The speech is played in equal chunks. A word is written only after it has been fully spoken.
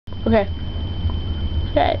Okay.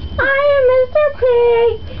 Okay. I am Mr.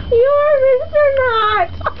 Pig. You are Mr. Not.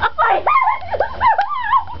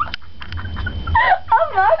 On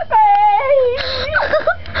my face.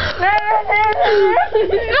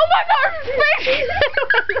 Oh my God!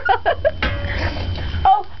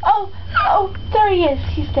 Oh, there he is.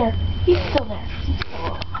 He's there. He's still there.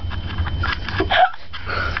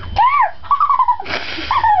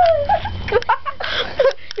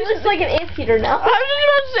 He looks like an anteater now. I was just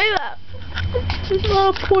about to say that.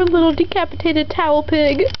 Oh, poor little decapitated towel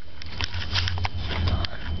pig.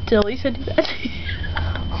 Did Alisa do that?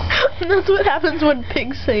 And that's what happens when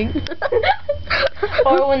pigs sing.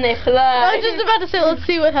 Or when they fly. I was just about to say, let's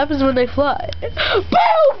see what happens when they fly. Boom!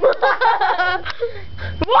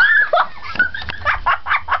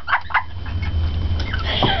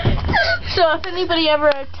 So if anybody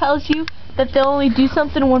ever tells you that they'll only do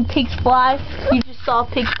something when pigs fly, you just saw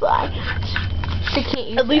pigs fly. They can't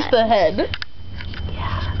use At least the head.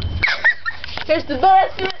 Yeah. Here's the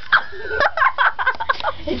best.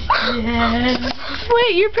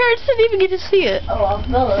 Wait, your parents didn't even get to see it. Oh well,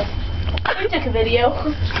 no. We took a video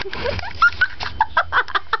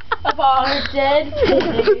of our dead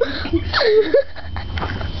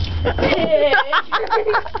pig.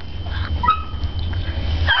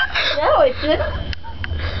 Now it's just